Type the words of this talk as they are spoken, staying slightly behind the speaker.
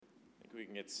We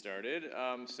can get started.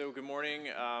 So good morning.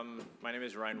 My name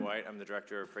is Ryan White. I'm the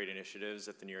Director of Freight Initiatives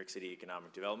at the New York City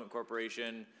Economic Development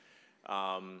Corporation.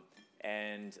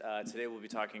 Today we'll be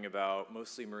talking about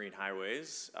mostly marine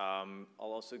highways. I'll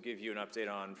also give you an update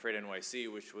on Freight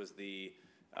NYC, which was the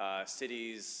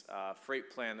city's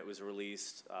freight plan that was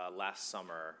released last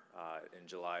summer in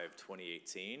July of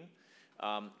 2018.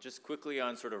 Just quickly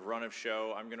on sort of run of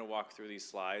show, I'm going to walk through these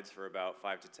slides for about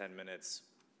 5 to 10 minutes,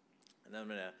 and then I'm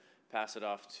going to pass it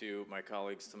off to my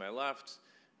colleagues to my left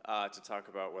to talk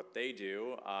about what they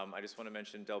do. I just want to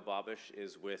mention Del Babish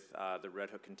is with the Red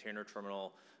Hook Container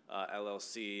Terminal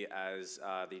LLC as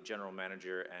the General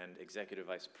Manager and Executive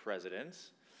Vice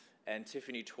President. And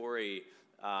Tiffany Torrey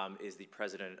is the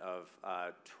President of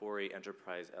Torrey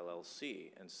Enterprise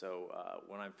LLC. And so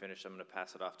when I'm finished, I'm going to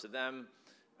pass it off to them.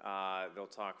 They'll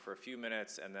talk for a few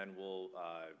minutes, and then we'll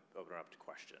open it up to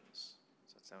questions.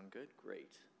 Does that sound good?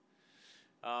 Great.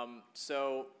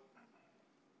 So,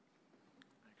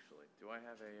 actually, do I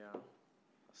have a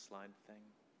slide thing?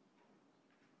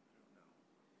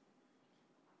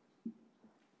 I don't know.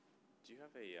 Do you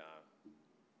have a,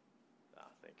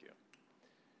 thank you.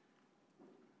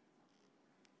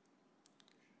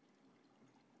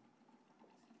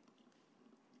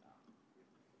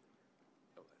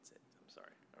 Oh, that's it. I'm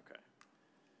sorry. Okay.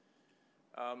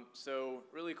 So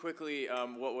really quickly,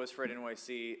 what was Freight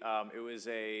NYC? It was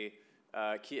a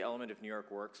key element of New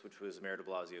York Works, which was Mayor de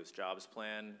Blasio's jobs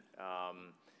plan,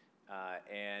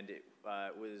 and it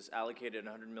was allocated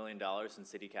 $100 million in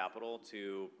city capital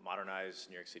to modernize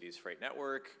New York City's freight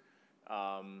network,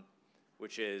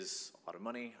 which is a lot of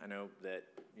money. I know that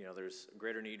there's a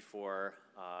greater need for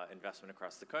investment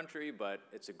across the country, but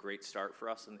it's a great start for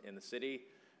us in the city.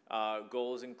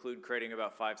 Goals include creating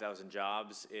about 5,000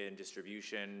 jobs in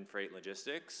distribution, freight,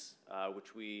 logistics,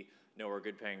 which we know are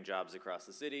good-paying jobs across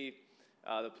the city.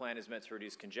 The plan is meant to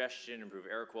reduce congestion, improve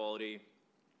air quality,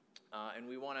 and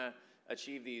we want to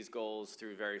achieve these goals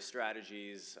through various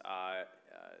strategies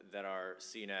that are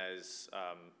seen as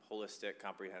holistic,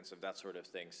 comprehensive, that sort of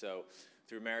thing. So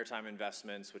through maritime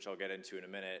investments, which I'll get into in a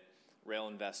minute, rail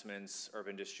investments,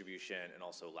 urban distribution, and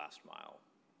also last mile.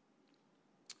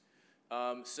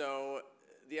 So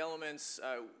the elements,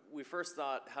 we first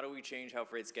thought, how do we change how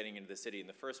freight's getting into the city in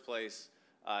the first place?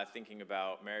 Thinking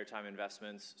about maritime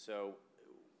investments. So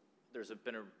there's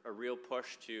been a real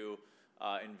push to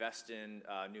invest in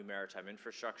new maritime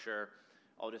infrastructure.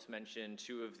 I'll just mention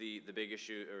two of the big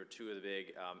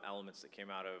elements that came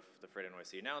out of the Freight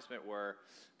NYC announcement were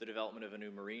the development of a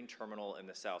new marine terminal in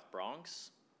the South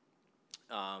Bronx,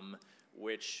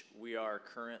 which we are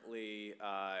currently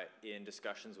in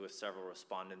discussions with several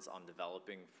respondents on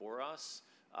developing for us.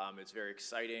 It's very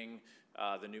exciting.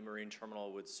 The new marine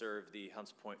terminal would serve the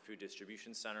Hunts Point Food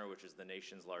Distribution Center, which is the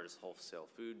nation's largest wholesale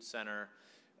food center.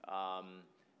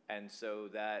 And so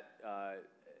that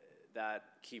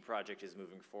key project is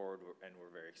moving forward, and we're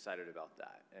very excited about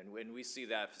that. And when we see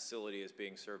that facility as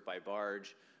being served by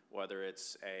barge, whether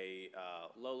it's a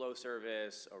Lo-Lo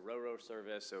service, a Ro-Ro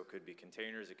service, so it could be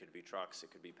containers, it could be trucks,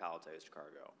 it could be palletized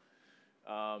cargo.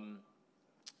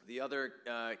 The other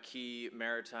key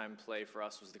maritime play for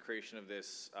us was the creation of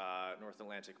this North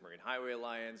Atlantic Marine Highway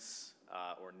Alliance,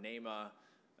 or NAMA,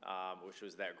 which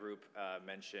was that group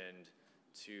mentioned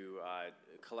to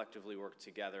collectively work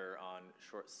together on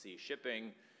short sea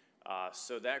shipping.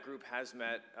 So that group has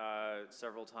met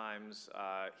several times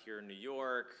here in New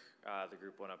York. The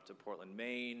group went up to Portland,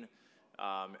 Maine,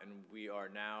 and we are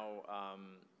now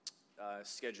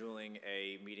scheduling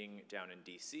a meeting down in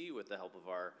D.C. with the help of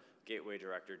our Gateway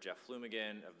Director, Jeff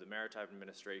Flumigin of the Maritime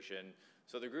Administration.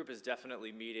 So the group is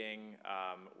definitely meeting.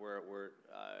 We're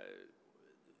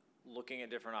looking at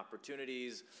different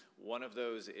opportunities. One of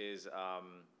those is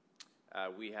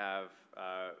we have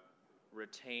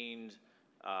retained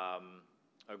a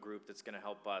group that's going to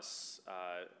help us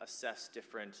assess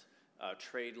different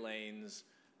trade lanes.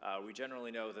 We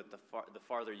generally know that the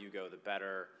farther you go, the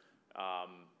better,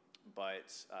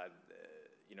 but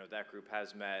that group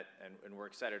has met, and we're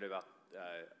excited about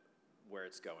where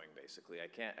it's going. Basically, I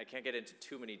can't get into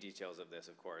too many details of this,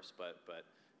 of course, but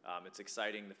it's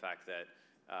exciting the fact that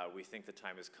we think the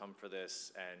time has come for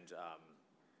this, and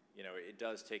it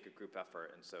does take a group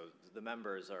effort, and so the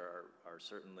members are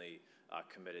certainly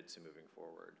committed to moving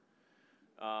forward.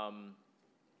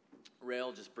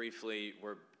 Rail, just briefly,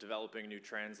 we're developing new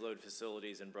transload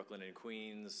facilities in Brooklyn and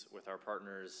Queens with our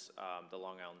partners, the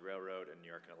Long Island Railroad and New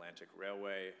York and Atlantic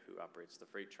Railway, who operates the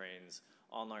freight trains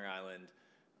on Long Island.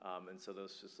 And so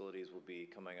those facilities will be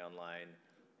coming online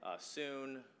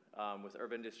soon. With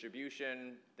urban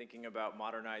distribution, thinking about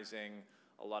modernizing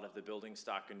a lot of the building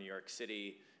stock in New York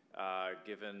City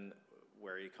Given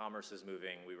where e-commerce is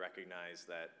moving, we recognize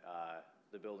that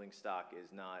the building stock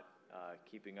is not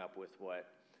keeping up with what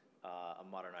a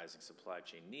modernizing supply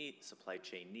chain needs,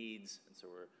 and so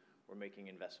we're making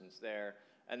investments there.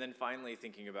 And then finally,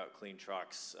 thinking about clean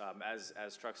trucks.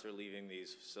 As trucks are leaving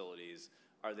these facilities,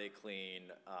 are they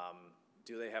clean?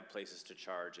 Do they have places to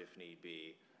charge if need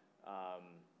be?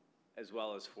 As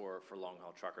well as for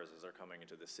long-haul truckers as they're coming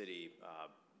into the city,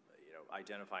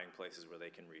 identifying places where they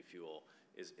can refuel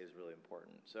is really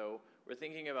important. So we're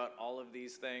thinking about all of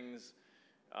these things,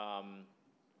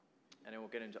 and I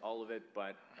won't get into all of it,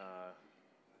 but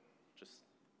just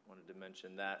wanted to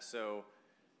mention that. So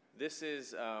this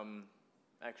is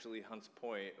actually Hunts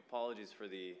Point. Apologies for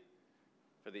the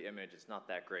image. It's not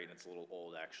that great, and it's a little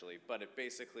old actually, but it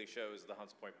basically shows the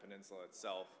Hunts Point Peninsula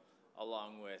itself,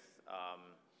 along with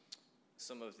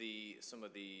some of the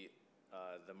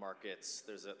markets.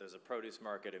 There's a produce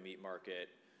market, a meat market,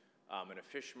 and a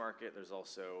fish market. There's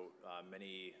also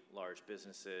many large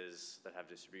businesses that have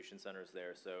distribution centers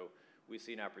there. So we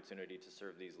see an opportunity to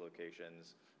serve these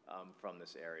locations from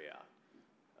this area.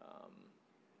 The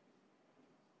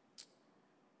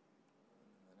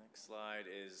next slide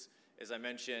is, as I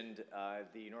mentioned,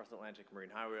 the North Atlantic Marine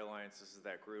Highway Alliance. This is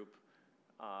that group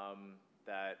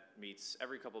that meets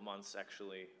every couple months,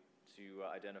 actually, to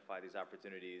identify these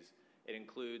opportunities. It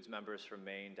includes members from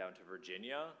Maine down to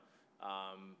Virginia,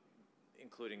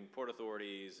 including port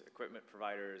authorities, equipment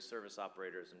providers, service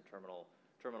operators, and terminal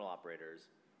operators.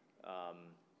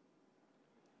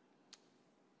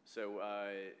 So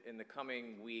in the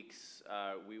coming weeks,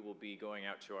 we will be going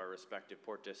out to our respective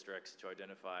port districts to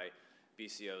identify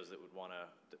BCOs that would want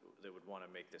to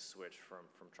make this switch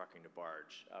from trucking to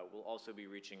barge. We'll also be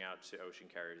reaching out to ocean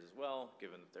carriers as well,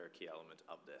 given that they're a key element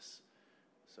of this.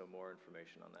 So more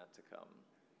information on that to come.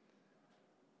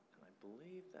 And I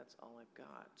believe that's all I've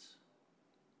got.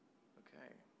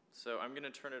 Okay. So I'm going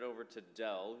to turn it over to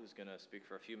Del, who's going to speak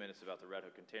for a few minutes about the Red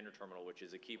Hook Container Terminal, which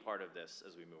is a key part of this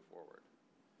as we move forward.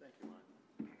 Thank you, Mark.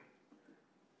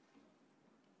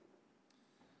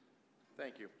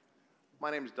 Thank you.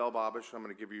 My name is Del Bobish. I'm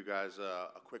going to give you guys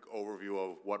a quick overview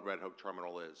of what Red Hook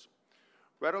Terminal is.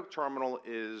 Red Hook Terminal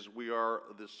we are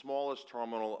the smallest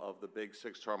terminal of the big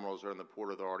 6 terminals that are in the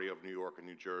Port Authority of New York and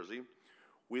New Jersey.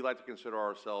 We like to consider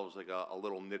ourselves like a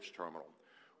little niche terminal.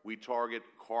 We target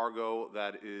cargo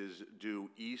that is due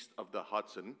east of the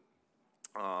Hudson.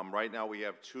 Right now we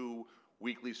have 2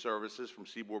 weekly services from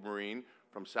Seaboard Marine,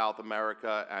 from South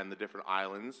America and the different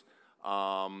islands.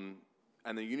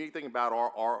 And the unique thing about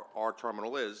our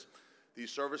terminal is these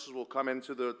services will come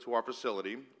into to our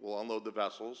facility. We'll unload the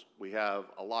vessels. We have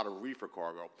a lot of reefer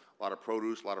cargo, a lot of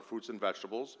produce, a lot of fruits and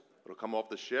vegetables. It'll come off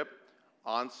the ship.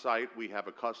 On site, we have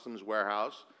a customs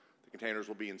warehouse. The containers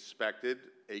will be inspected,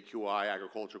 AQI,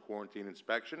 agriculture quarantine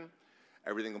inspection.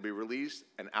 Everything will be released,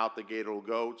 and out the gate it'll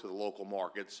go to the local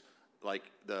markets, like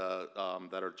that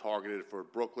are targeted for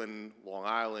Brooklyn, Long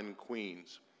Island,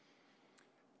 Queens.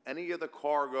 Any of the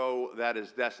cargo that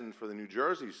is destined for the New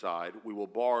Jersey side, we will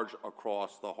barge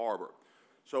across the harbor.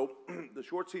 So the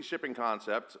short sea shipping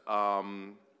concept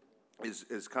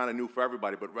is kind of new for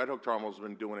everybody, but Red Hook Terminal has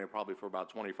been doing it probably for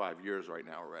about 25 years right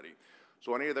now already.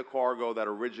 So any of the cargo that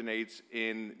originates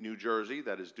in New Jersey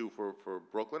that is due for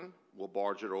Brooklyn, we'll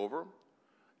barge it over.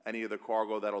 Any of the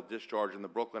cargo that'll discharge in the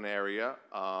Brooklyn area,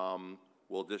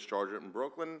 we'll discharge it in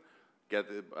Brooklyn, get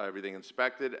everything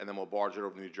inspected, and then we'll barge it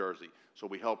over to New Jersey. So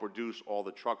we help reduce all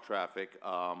the truck traffic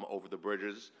over the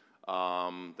bridges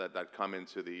that come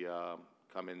into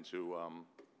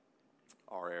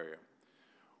our area.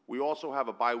 We also have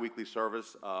a bi-weekly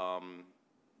service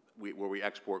where we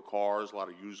export cars, a lot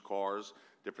of used cars,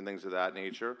 different things of that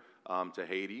nature, to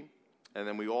Haiti. And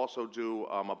then we also do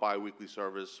a bi-weekly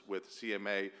service with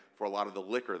CMA for a lot of the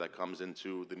liquor that comes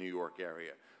into the New York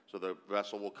area. So the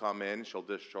vessel will come in, she'll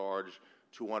discharge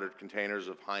 200 containers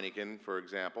of Heineken, for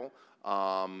example,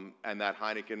 and that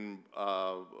Heineken,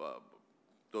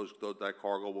 that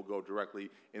cargo will go directly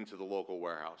into the local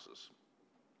warehouses.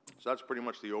 So that's pretty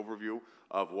much the overview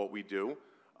of what we do.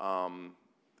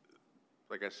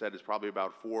 Like I said, it's probably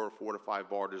about 4 to 5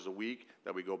 barges a week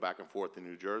that we go back and forth to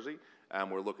New Jersey, and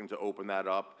we're looking to open that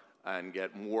up and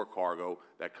get more cargo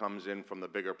that comes in from the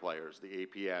bigger players, the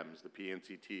APMs, the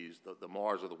PNCTs, the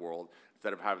Mars of the world.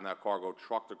 Instead of having that cargo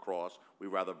trucked across, we'd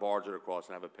rather barge it across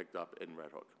and have it picked up in Red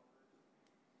Hook.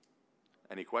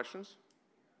 Any questions?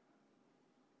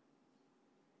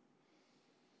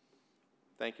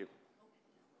 Thank you.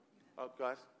 Oh,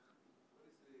 guys? What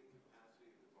is the capacity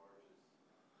of the barges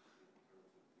in terms of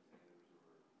containers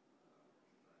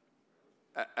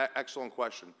or Excellent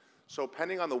question. So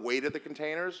depending on the weight of the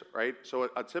containers, right? So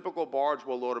a typical barge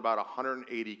will load about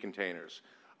 180 containers,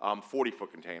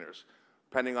 40-foot containers.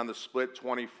 Depending on the split,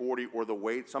 20, 40, or the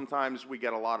weight. Sometimes we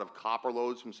get a lot of copper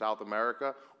loads from South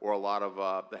America or a lot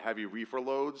of the heavy reefer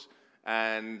loads,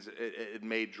 and it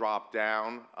may drop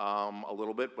down a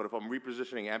little bit. But if I'm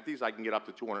repositioning empties, I can get up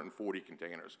to 240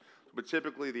 containers. But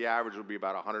typically, the average would be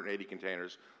about 180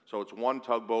 containers. So it's one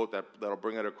tugboat that'll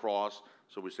bring it across,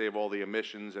 so we save all the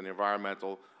emissions and the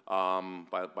environmental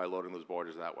by loading those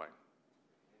barges that way.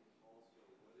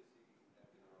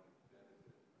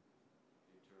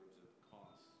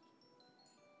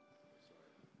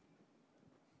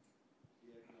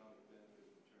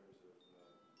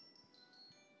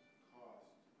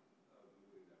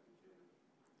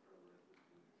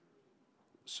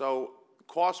 So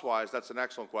cost-wise, that's an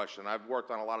excellent question. I've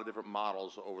worked on a lot of different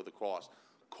models over the cost.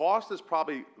 Cost is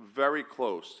probably very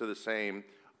close to the same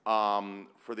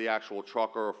for the actual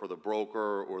trucker, or for the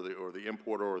broker, or the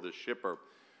importer, or the shipper.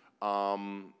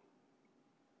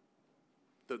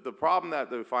 The problem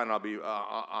that we find, I'll be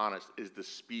honest, is the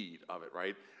speed of it,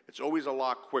 right? It's always a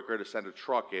lot quicker to send a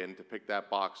truck in to pick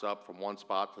that box up from one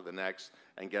spot to the next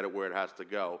and get it where it has to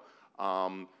go.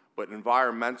 But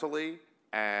environmentally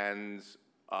and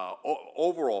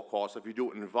overall cost, if you do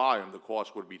it in volume, the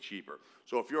cost would be cheaper.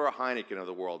 So if you're a Heineken of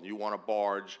the world and you want to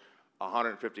barge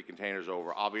 150 containers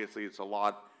over, obviously it's a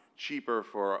lot cheaper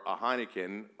for a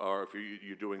Heineken, or if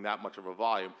you're doing that much of a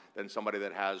volume, than somebody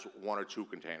that has one or two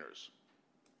containers.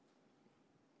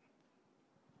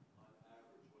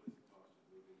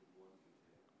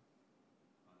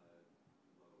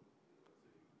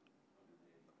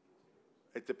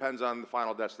 It depends on the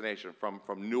final destination. From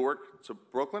Newark to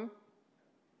Brooklyn,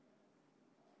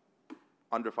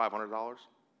 under $500.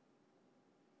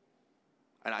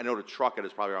 And I know to truck it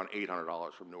is probably around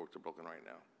 $800 from Newark to Brooklyn right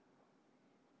now.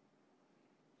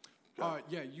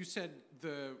 Yeah, you said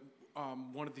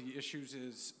one of the issues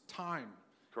is time.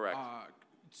 Correct.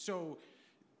 So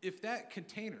if that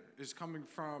container is coming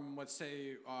from, let's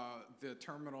say, the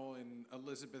terminal in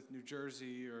Elizabeth, New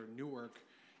Jersey, or Newark,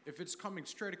 if it's coming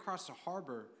straight across the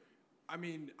harbor, I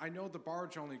mean, I know the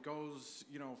barge only goes,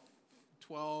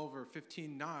 12 or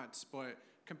 15 knots, but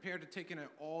compared to taking it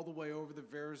all the way over the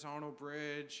Verrazano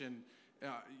Bridge, and,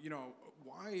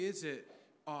 why is it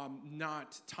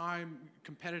not time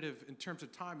competitive in terms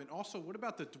of time? And also, what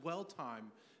about the dwell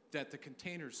time that the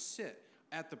containers sit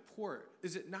at the port?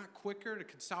 Is it not quicker to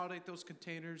consolidate those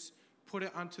containers, put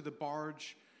it onto the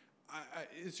barge?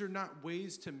 Is there not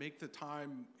ways to make the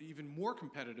time even more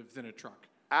competitive than a truck?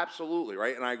 Absolutely,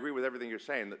 right? And I agree with everything you're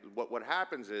saying. What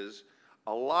happens is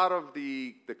a lot of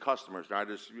the customers, now I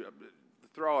just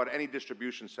throw out any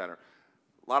distribution center,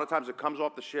 a lot of times it comes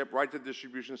off the ship, right to the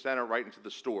distribution center, right into the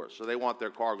store. So they want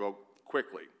their cargo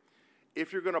quickly.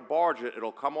 If you're going to barge it,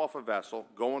 it'll come off a vessel,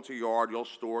 go into yard, you'll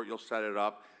store it, you'll set it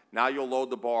up. Now you'll load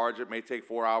the barge. It may take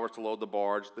 4 hours to load the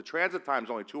barge. The transit time is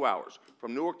only 2 hours.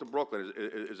 From Newark to Brooklyn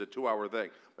is a 2-hour thing.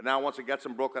 But now once it gets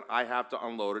in Brooklyn, I have to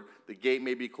unload it. The gate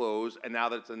may be closed, and now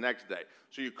that's the next day.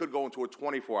 So you could go into a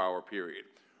 24-hour period.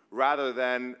 Rather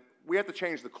than, we have to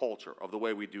change the culture of the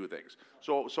way we do things.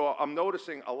 So I'm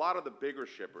noticing a lot of the bigger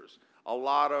shippers, a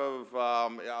lot of,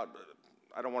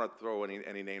 I don't want to throw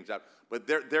any names out, but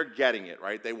they're getting it,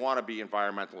 right? They want to be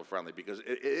environmentally friendly because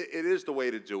it is the way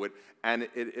to do it, and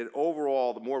it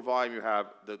overall, the more volume you have,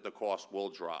 the cost will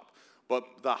drop. But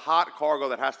the hot cargo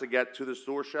that has to get to the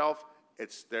store shelf,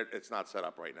 it's not set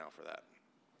up right now for that.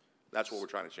 That's what we're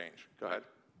trying to change. Go ahead.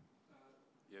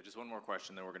 Yeah, just one more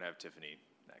question, then we're going to have Tiffany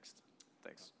next.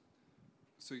 Thanks.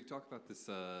 So you talk about this,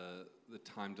 the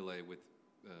time delay with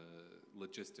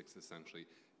logistics, essentially.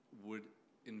 Would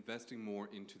investing more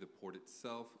into the port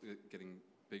itself, getting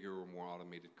bigger or more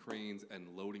automated cranes and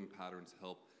loading patterns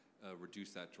help reduce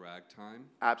that drag time?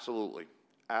 Absolutely.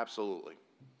 Absolutely.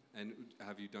 And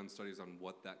have you done studies on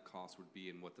what that cost would be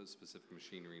and what the specific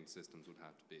machinery and systems would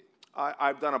have to be?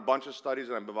 I've done a bunch of studies,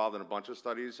 and I'm involved in a bunch of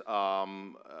studies.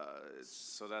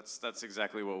 So that's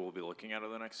exactly what we'll be looking at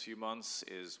over the next few months.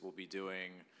 Is we'll be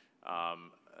doing a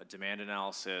demand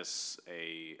analysis,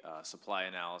 a supply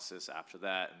analysis after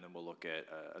that, and then we'll look at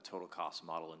a total cost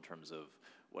model in terms of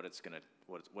what it's going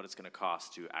to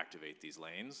cost to activate these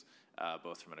lanes,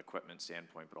 both from an equipment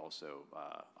standpoint, but also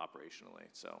operationally.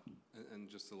 So. And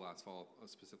just the last follow-up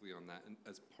specifically on that, and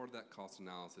as part of that cost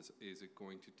analysis, is it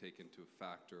going to take into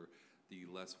factor the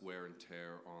less wear and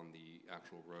tear on the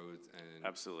actual roads? And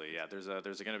absolutely, yeah.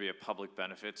 There's going to be a public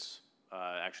benefits.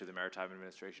 Actually, the Maritime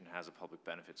Administration has a public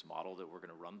benefits model that we're going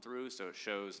to run through, so it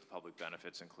shows the public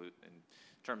benefits include in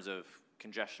terms of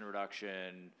congestion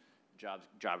reduction,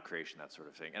 job creation, that sort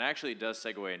of thing. And actually, it does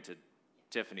segue into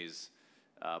Tiffany's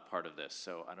part of this.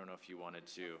 So I don't know if you wanted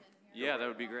to. Yeah, that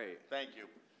would be great. Thank you.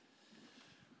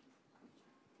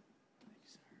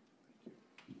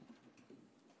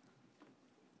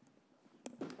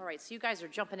 All right, so you guys are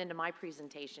jumping into my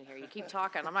presentation here. You keep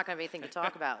talking. I'm not going to have anything to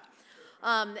talk about.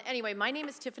 Anyway, my name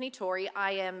is Tiffany Torrey.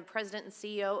 I am president and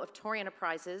CEO of Torrey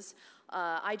Enterprises.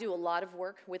 I do a lot of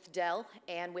work with Dell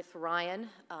and with Ryan.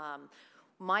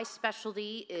 My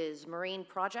specialty is marine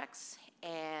projects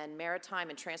and maritime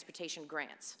and transportation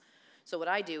grants. So what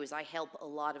I do is I help a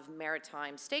lot of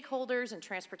maritime stakeholders and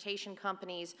transportation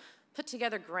companies put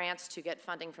together grants to get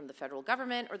funding from the federal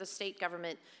government or the state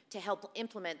government to help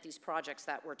implement these projects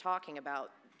that we're talking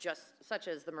about, just such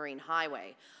as the Marine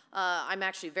Highway. I'm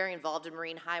actually very involved in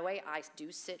Marine Highway. I do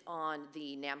sit on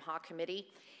the NAMHA committee,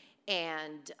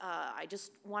 and I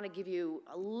just want to give you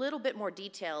a little bit more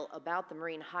detail about the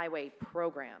Marine Highway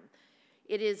program.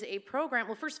 It is a program,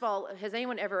 well, first of all, has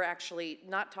anyone ever actually,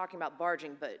 not talking about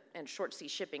barging and short sea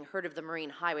shipping, heard of the Marine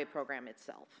Highway program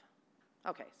itself?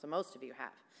 Okay, so most of you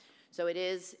have. So it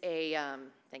is a,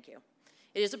 thank you.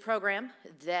 It is a program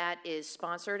that is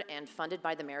sponsored and funded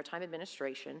by the Maritime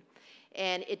Administration,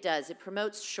 and it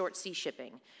promotes short sea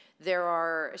shipping. There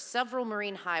are several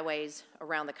marine highways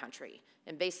around the country,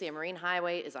 and basically a marine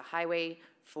highway is a highway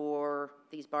for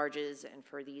these barges and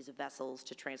for these vessels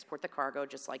to transport the cargo,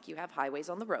 just like you have highways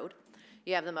on the road.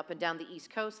 You have them up and down the East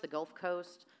Coast, the Gulf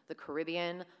Coast, the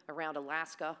Caribbean, around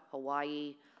Alaska,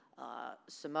 Hawaii,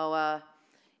 Samoa,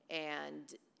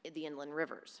 and the inland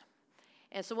rivers.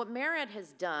 And so what MARAD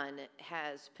has done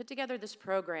has put together this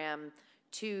program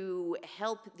to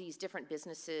help these different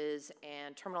businesses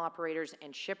and terminal operators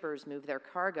and shippers move their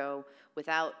cargo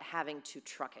without having to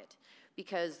truck it.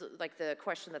 Because like the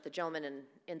question that the gentleman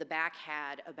in the back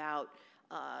had about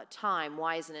time,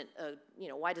 why doesn't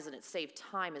it save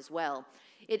time as well?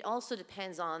 It also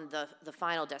depends on the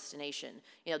final destination.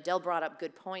 Dell brought up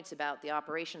good points about the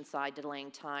operation side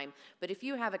delaying time, but if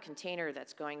you have a container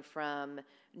that's going from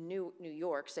New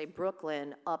York, say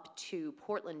Brooklyn, up to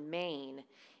Portland, Maine,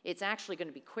 it's actually going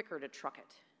to be quicker to truck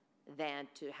it than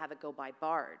to have it go by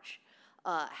barge.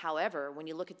 However, when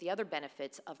you look at the other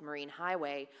benefits of Marine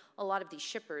Highway, a lot of these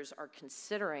shippers are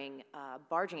considering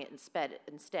barging it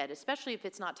instead, especially if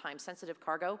it's not time-sensitive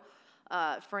cargo.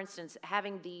 For instance,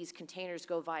 having these containers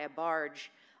go via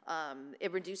barge,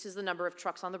 it reduces the number of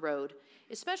trucks on the road,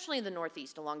 especially in the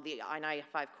Northeast along the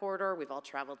I-95 corridor. We've all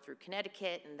traveled through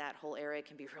Connecticut, and that whole area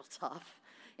can be real tough.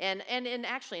 And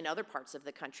actually in other parts of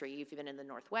the country, if you've been in the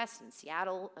Northwest, in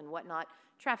Seattle and whatnot,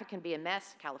 traffic can be a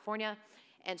mess, California.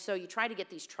 And so you try to get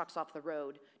these trucks off the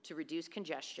road to reduce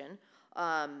congestion.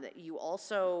 You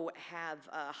also have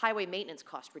highway maintenance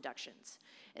cost reductions.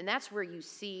 And that's where you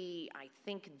see, I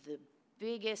think, the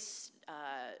biggest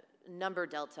number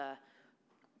delta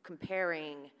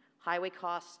comparing highway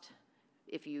cost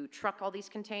if you truck all these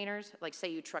containers, like say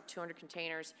you truck 200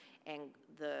 containers and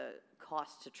the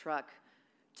cost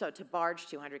to barge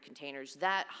 200 containers,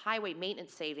 that highway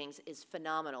maintenance savings is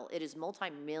phenomenal. It is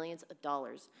multi-millions of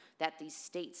dollars that these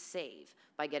states save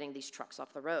by getting these trucks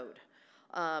off the road.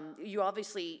 You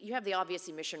have the obvious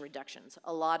emission reductions.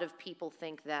 A lot of people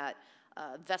think that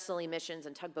vessel emissions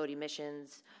and tugboat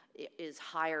emissions is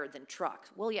higher than truck.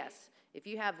 Well, yes, if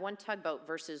you have one tugboat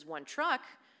versus one truck,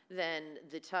 then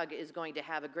the tug is going to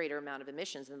have a greater amount of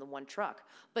emissions than the one truck.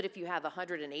 But if you have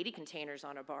 180 containers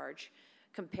on a barge,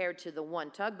 compared to the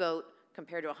one tugboat,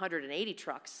 compared to 180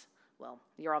 trucks, well,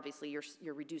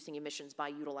 you're reducing emissions by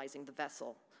utilizing the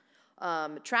vessel.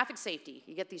 Traffic safety,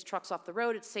 you get these trucks off the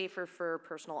road, it's safer for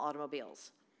personal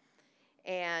automobiles.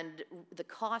 And the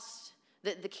cost,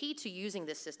 the key to using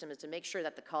this system is to make sure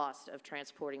that the cost of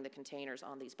transporting the containers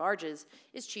on these barges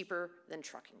is cheaper than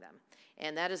trucking them.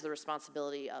 And that is the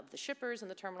responsibility of the shippers and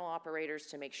the terminal operators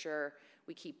to make sure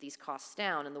we keep these costs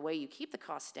down. And the way you keep the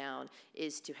costs down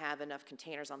is to have enough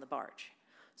containers on the barge.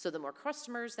 So the more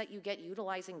customers that you get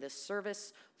utilizing this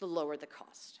service, the lower the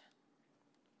cost.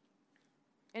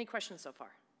 Any questions so far?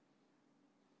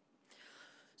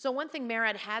 So one thing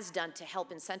MARAD has done to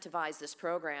help incentivize this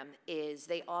program is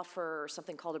they offer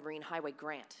something called a Marine Highway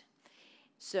Grant.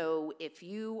 So if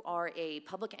you are a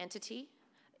public entity,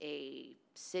 a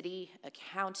city, a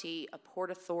county, a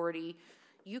port authority,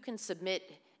 you can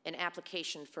submit an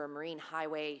application for a Marine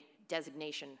Highway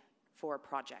designation for a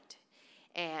project.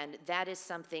 And that is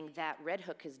something that Red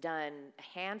Hook has done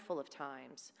a handful of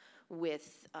times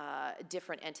with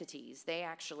different entities. They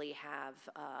actually have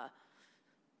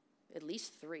at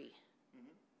least 3.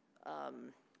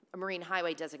 marine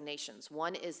highway designations.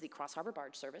 One is the Cross Harbor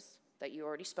Barge Service that you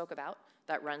already spoke about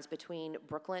that runs between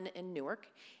Brooklyn and Newark,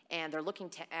 and they're looking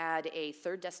to add a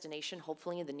third destination,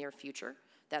 hopefully in the near future.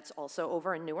 That's also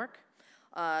over in Newark.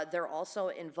 They're also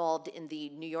involved in the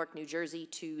New York, New Jersey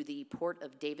to the Port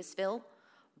of Davisville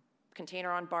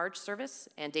container on barge service,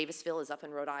 and Davisville is up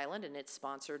in Rhode Island, and it's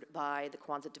sponsored by the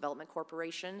Quonset Development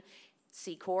Corporation,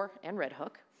 Seacor, and Red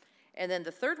Hook. And then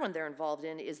the third one they're involved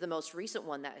in is the most recent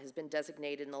one that has been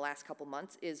designated in the last couple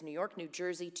months is New York, New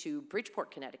Jersey to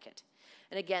Bridgeport, Connecticut.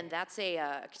 And again, that's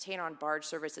a container on barge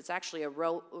service. It's actually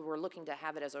we're looking to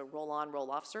have it as a roll-on,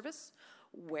 roll-off service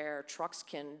where trucks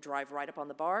can drive right up on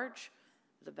the barge.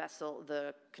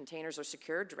 The containers are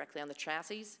secured directly on the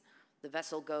chassis. The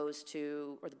vessel goes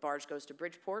to, or the barge goes to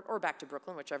Bridgeport or back to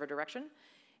Brooklyn, whichever direction.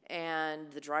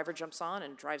 And the driver jumps on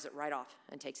and drives it right off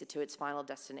and takes it to its final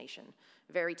destination.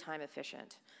 Very time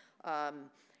efficient.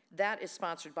 That is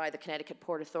sponsored by the Connecticut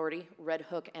Port Authority, Red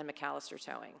Hook, and McAllister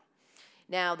Towing.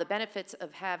 Now, the benefits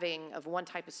of having of one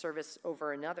type of service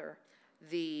over another,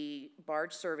 the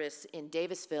barge service in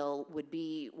Davisville would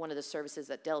be one of the services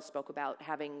that Dell spoke about,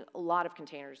 having a lot of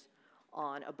containers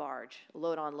on a barge,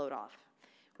 load on, load off,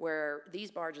 where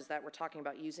these barges that we're talking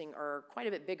about using are quite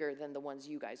a bit bigger than the ones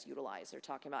you guys utilize. They're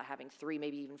talking about having 3,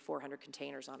 maybe even 400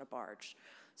 containers on a barge.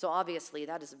 So obviously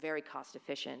that is a very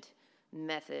cost-efficient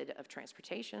method of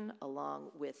transportation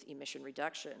along with emission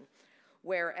reduction,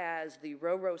 whereas the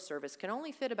Ro-Ro service can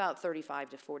only fit about 35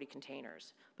 to 40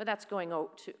 containers, but that's going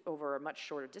over a much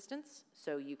shorter distance,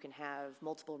 so you can have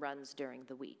multiple runs during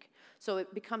the week. So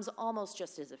it becomes almost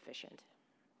just as efficient.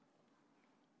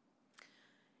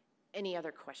 Any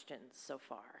other questions so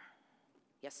far?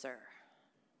 Yes, sir.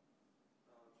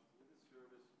 With the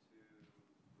service to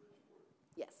Bridgeport,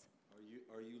 Yes.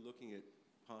 are you looking at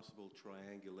possible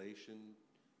triangulation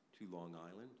to Long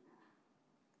Island?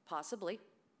 Possibly.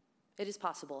 It is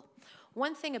possible.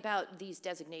 One thing about these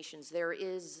designations, there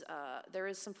is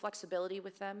some flexibility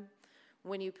with them.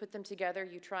 When you put them together,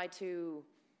 you try to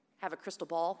have a crystal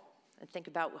ball and think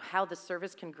about how the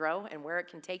service can grow and where it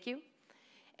can take you.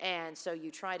 And so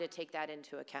you try to take that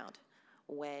into account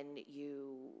when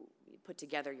you put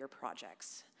together your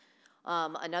projects.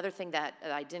 Another thing that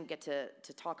I didn't get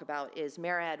to talk about is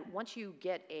MARAD. Once you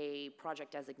get a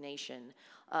project designation,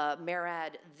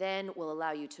 MARAD then will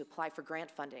allow you to apply for grant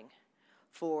funding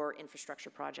for infrastructure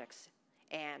projects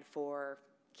and for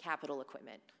capital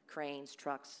equipment, cranes,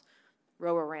 trucks,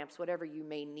 rower ramps, whatever you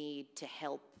may need to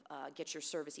help get your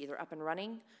service either up and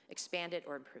running, expand it,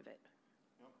 or improve it.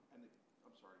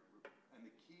 And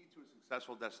the key to a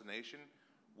successful destination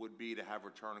would be to have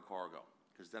return cargo,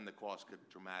 because then the cost could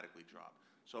dramatically drop.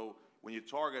 So when you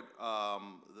target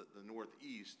the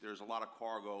Northeast, there's a lot of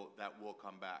cargo that will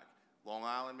come back. Long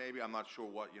Island, maybe, I'm not sure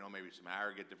what, maybe some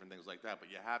aggregate, different things like that, but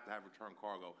you have to have return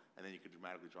cargo, and then you could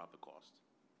dramatically drop the cost.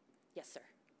 Yes, sir.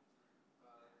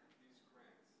 These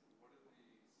grants, what are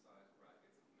the size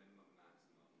brackets, minimum,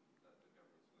 maximum, that the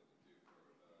government's willing to do for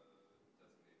a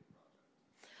designated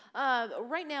project?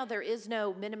 Right now, there is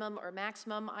no minimum or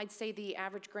maximum. I'd say the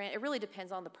average grant, it really depends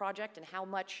on the project and how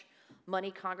much money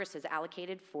Congress has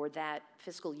allocated for that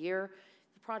fiscal year.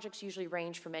 The projects usually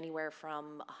range from anywhere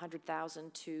from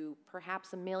 $100,000 to perhaps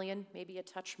 $1 million, maybe a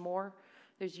touch more.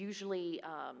 There's usually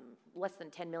less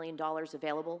than $10 million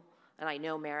available, and I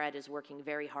know MARAD is working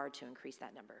very hard to increase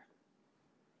that number.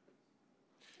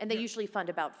 And they usually fund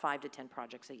about 5 to 10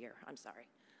 projects a year. I'm sorry.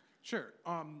 Sure.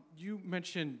 You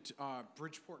mentioned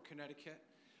Bridgeport, Connecticut.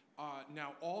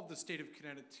 Now, all of the state of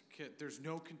Connecticut, there's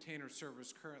no container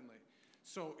service currently.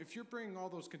 So if you're bringing all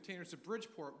those containers to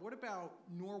Bridgeport, what about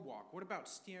Norwalk? What about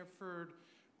Stamford,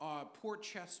 Port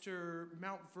Chester,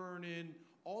 Mount Vernon,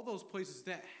 all those places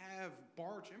that have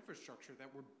barge infrastructure that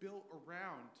were built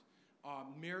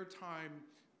around maritime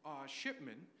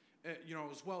shipment,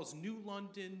 as well as New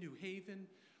London, New Haven?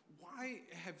 Why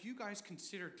have you guys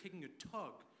considered taking a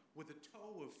tug with a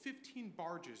tow of 15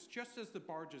 barges, just as the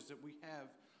barges that we have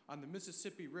on the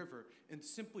Mississippi River, and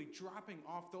simply dropping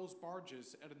off those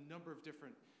barges at a number of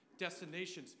different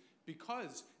destinations?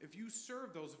 Because if you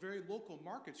serve those very local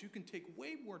markets, you can take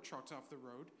way more trucks off the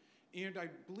road, and I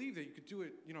believe that you could do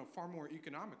it, far more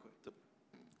economically.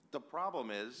 The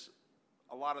problem is,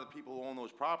 a lot of the people who own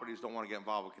those properties don't want to get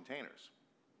involved with containers.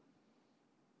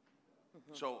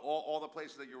 Mm-hmm. So all the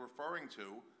places that you're referring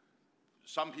to,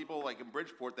 some people, like in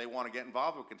Bridgeport, they want to get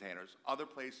involved with containers. Other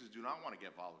places do not want to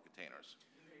get involved with containers.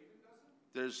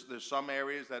 There's some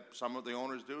areas that some of the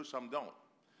owners do, some don't.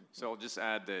 So I'll just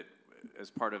add that as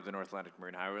part of the North Atlantic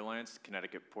Marine Highway Alliance,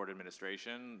 Connecticut Port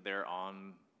Administration, they're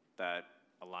on that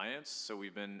Alliance, so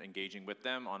we've been engaging with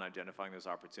them on identifying those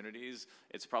opportunities.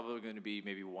 It's probably going to be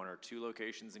maybe 1 or 2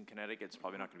 locations in Connecticut. It's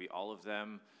probably not going to be all of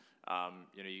them.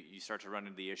 You start to run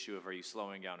into the issue of, are you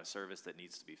slowing down a service that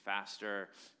needs to be faster,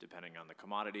 depending on the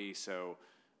commodity? So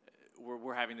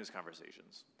we're having those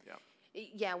conversations. Yeah.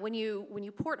 Yeah, when you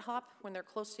port hop, when they're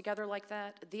close together like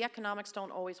that, the economics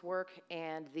don't always work,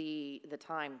 and the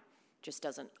time just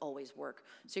doesn't always work.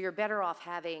 So you're better off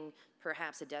having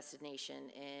perhaps a destination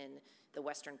in the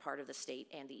western part of the state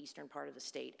and the eastern part of the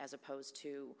state, as opposed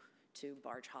to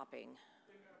barge hopping.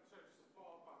 And, sorry, just to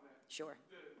follow up on that. Sure.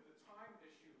 The time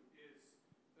issue is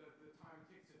the time it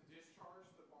takes to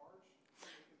discharge the barge from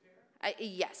the container?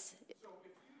 Yes. So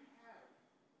if you have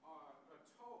a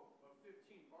tow of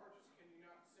 15 barges, can you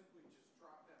not simply just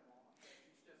drop them off at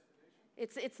each destination?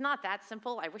 It's not that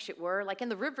simple. I wish it were. Like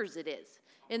in the rivers, it is.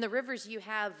 In the rivers, you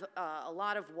have a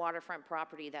lot of waterfront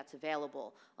property that's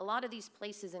available. A lot of these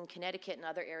places in Connecticut and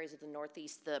other areas of the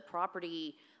Northeast, the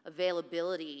property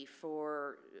availability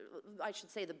for, I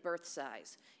should say, the berth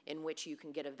size in which you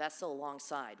can get a vessel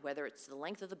alongside, whether it's the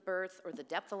length of the berth or the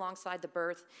depth alongside the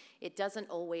berth, it doesn't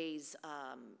always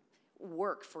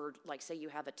work for, like, say you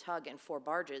have a tug and 4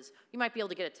 barges. You might be able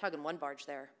to get a tug and 1 barge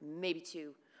there, maybe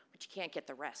 2, but you can't get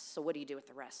the rest. So what do you do with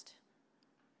the rest?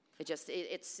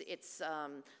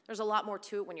 There's a lot more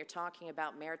to it when you're talking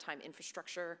about maritime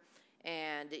infrastructure,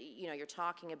 and you're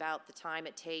talking about the time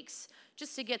it takes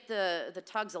just to get the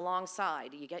tugs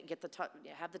alongside. You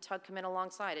have the tug come in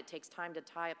alongside. It takes time to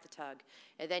tie up the tug,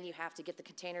 and then you have to get the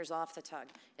containers off the tug,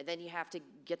 and then you have to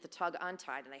get the tug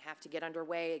untied, and they have to get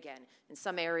underway again. In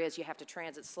some areas, you have to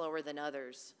transit slower than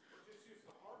others. Or just use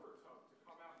the harbor tug to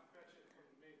come out and fetch it from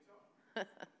the main tug.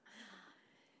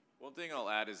 One thing I'll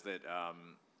add is that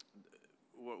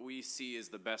what we see is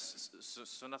the best,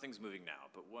 so nothing's moving now,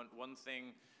 but one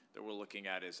thing that we're looking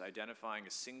at is identifying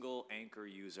a single anchor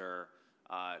user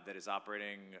that is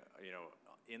operating,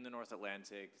 in the North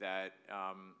Atlantic that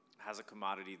has a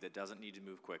commodity that doesn't need to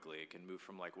move quickly. It can move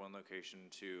from like one location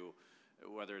to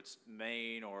whether it's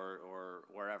Maine or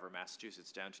wherever,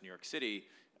 Massachusetts down to New York City,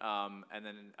 and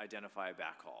then identify a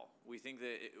backhaul. We think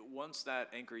that once that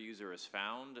anchor user is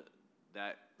found,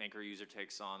 that anchor user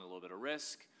takes on a little bit of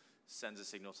risk, sends a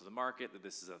signal to the market that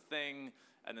this is a thing,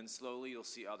 and then slowly you'll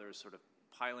see others sort of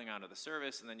piling onto the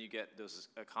service, and then you get those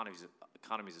economies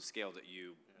of scale that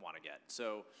you want to get.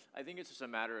 So I think it's just a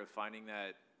matter of finding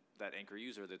that anchor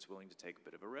user that's willing to take a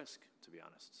bit of a risk, to be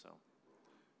honest. So.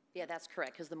 Yeah, that's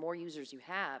correct, because the more users you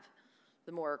have,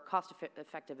 the more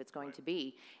cost-effective it's going to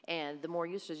be, and the more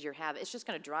users you have, it's just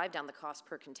going to drive down the cost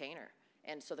per container,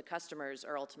 and so the customers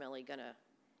are ultimately going to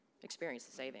experience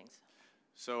the savings.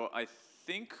 So I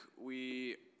think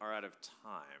we are out of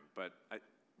time, but I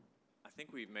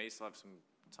think we may still have some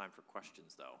time for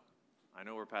questions, though. I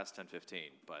know we're past 10:15,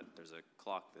 but there's a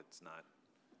clock that's not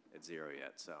at 0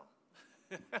 yet, so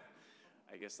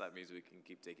I guess that means we can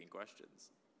keep taking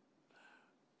questions.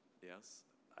 Yes?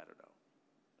 I don't know.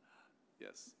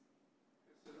 Yes?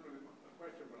 This isn't really a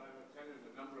question, but I've attended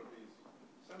a number of these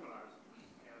seminars,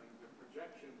 and the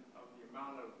projection of the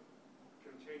amount of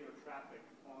container traffic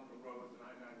on the roads in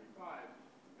I-95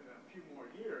 in a few more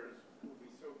years will be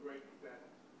so great that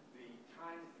the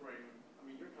time frame, I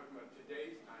mean, you're talking about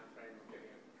today's time frame of getting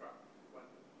a truck, but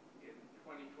in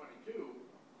 2022,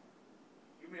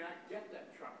 you may not get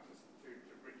that truck to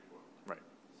Bridgeport. Right.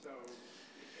 So,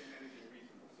 in anything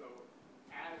reasonable. So,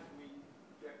 as we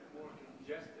get more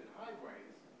congested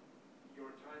highways,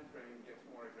 your time frame gets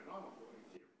more economical in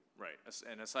theory. Right,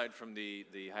 and aside from the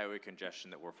highway congestion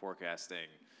that we're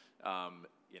forecasting,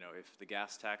 if the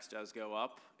gas tax does go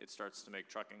up, it starts to make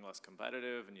trucking less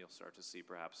competitive, and you'll start to see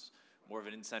perhaps more of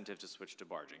an incentive to switch to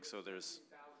barging. So there's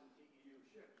 1,000 TEU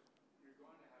ships, you're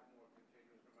going to have more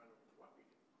containers no matter what we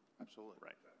do. Absolutely.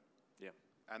 right, yeah.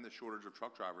 And the shortage of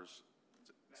truck drivers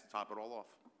to top it all off.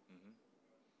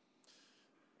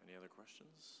 Any other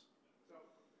questions? So,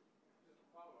 just a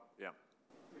follow-up. Yeah.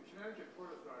 The Connecticut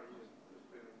Port Authority has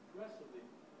been aggressively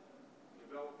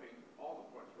developing all the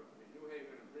ports, whether it be New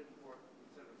Haven and Bridgeport, et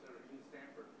cetera, even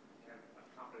Stamford can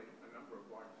accommodate a number of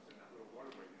barges in that little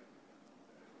waterway there.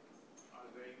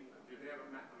 Do they have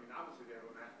obviously they have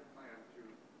a master plan to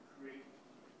create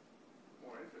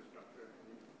more infrastructure,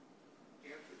 and you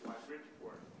answered why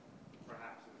Bridgeport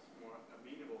perhaps is more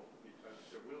amenable because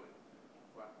they're willing.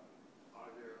 But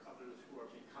are there others who are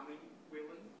becoming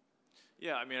willing?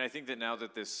 Yeah, I mean, I think that now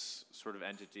that this sort of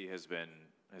entity has been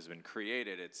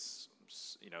created, it's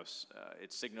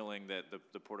signaling that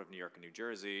the Port of New York and New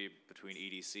Jersey, between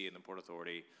EDC and the Port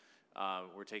Authority,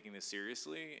 We're taking this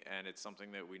seriously, and it's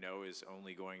something that we know is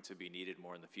only going to be needed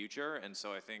more in the future. And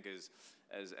so I think as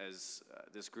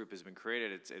this group has been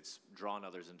created, it's drawn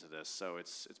others into this. So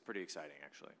it's pretty exciting,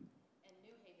 actually. And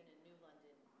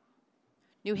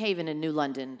New Haven and New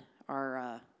London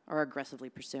are aggressively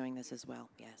pursuing this as well.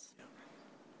 Yes.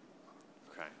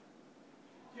 Okay.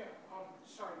 Yeah,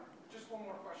 sorry, just one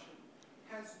more question.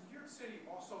 Has New York City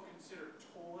also considered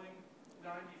tolling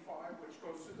 95, which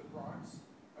goes through the Bronx?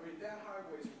 I mean, that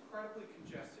highway is incredibly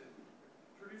congested,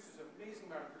 produces an amazing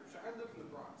amount of pollution. I live in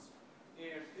the Bronx,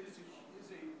 and it is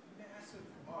a massive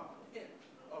pit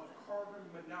of carbon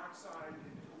monoxide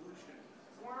and pollution.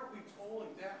 Why aren't we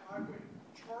tolling that highway,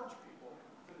 charge people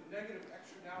for the negative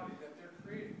externality that they're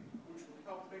creating, which will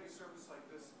help make a service like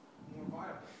this more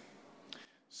viable?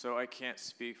 So I can't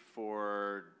speak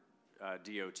for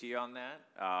DOT on that,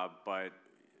 but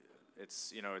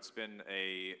it's been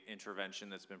a intervention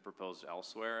that's been proposed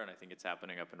elsewhere, and I think it's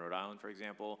happening up in Rhode Island, for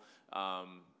example. I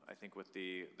think with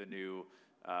the new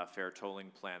fair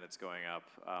tolling plan that's going up,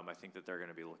 I think that they're going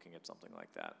to be looking at something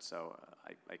like that. So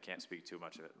I can't speak too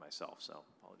much of it myself. So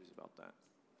apologies about that.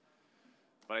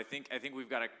 But I think we've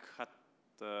got to cut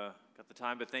the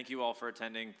time. But thank you all for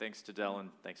attending. Thanks to Dell and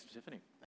thanks to Tiffany.